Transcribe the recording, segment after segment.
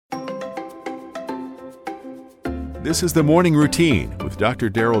This is the Morning Routine with Dr.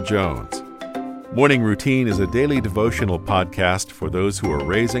 Daryl Jones. Morning Routine is a daily devotional podcast for those who are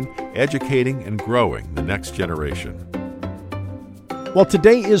raising, educating, and growing the next generation. Well,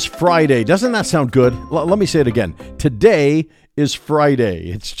 today is Friday. Doesn't that sound good? Let me say it again. Today is Friday.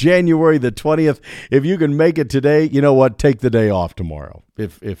 It's January the 20th. If you can make it today, you know what? Take the day off tomorrow,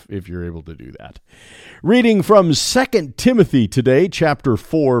 if you're able to do that. Reading from 2 Timothy today, chapter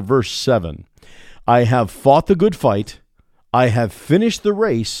 4, verse 7. I have fought the good fight. I have finished the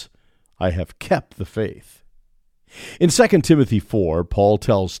race. I have kept the faith. In 2 Timothy 4, Paul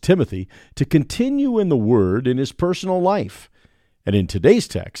tells Timothy to continue in the Word in his personal life. And in today's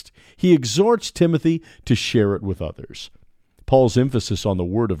text, he exhorts Timothy to share it with others. Paul's emphasis on the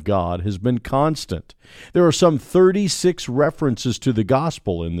Word of God has been constant. There are some 36 references to the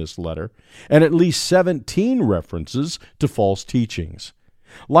gospel in this letter, and at least 17 references to false teachings.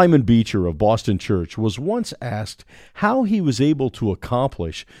 Lyman Beecher of Boston Church was once asked how he was able to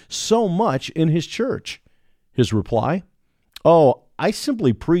accomplish so much in his church. His reply, I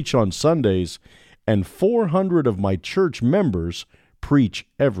simply preach on Sundays, and 400 of my church members preach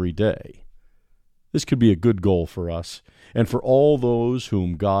every day. This could be a good goal for us and for all those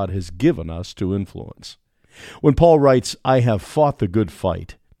whom God has given us to influence. When Paul writes, I have fought the good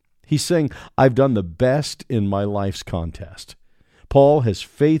fight, he's saying, I've done the best in my life's contest. Paul has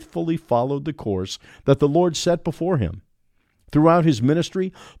faithfully followed the course that the Lord set before him. Throughout his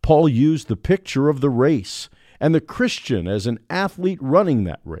ministry, Paul used the picture of the race and the Christian as an athlete running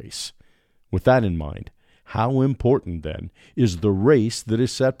that race. With that in mind, how important, then, is the race that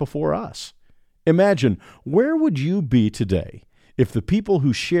is set before us? Imagine, where would you be today if the people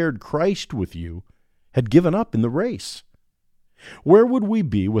who shared Christ with you had given up in the race? Where would we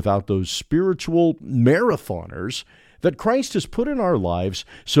be without those spiritual marathoners that Christ has put in our lives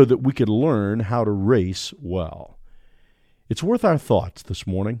so that we could learn how to race well? It's worth our thoughts this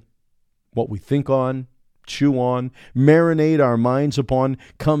morning. What we think on, chew on, marinate our minds upon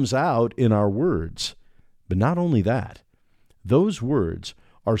comes out in our words. But not only that, those words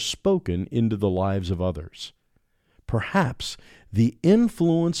are spoken into the lives of others. Perhaps the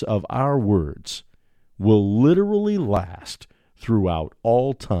influence of our words will literally last throughout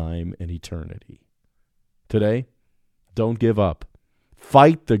all time and eternity. Today, don't give up.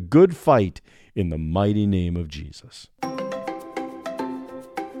 Fight the good fight in the mighty name of Jesus.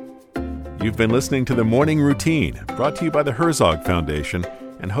 You've been listening to the Morning Routine, brought to you by the Herzog Foundation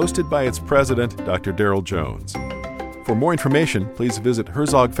and hosted by its president, Dr. Daryl Jones. For more information, please visit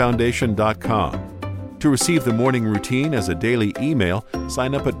herzogfoundation.com. To receive the Morning Routine as a daily email,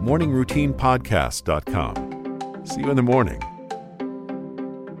 sign up at morningroutinepodcast.com. See you in the morning.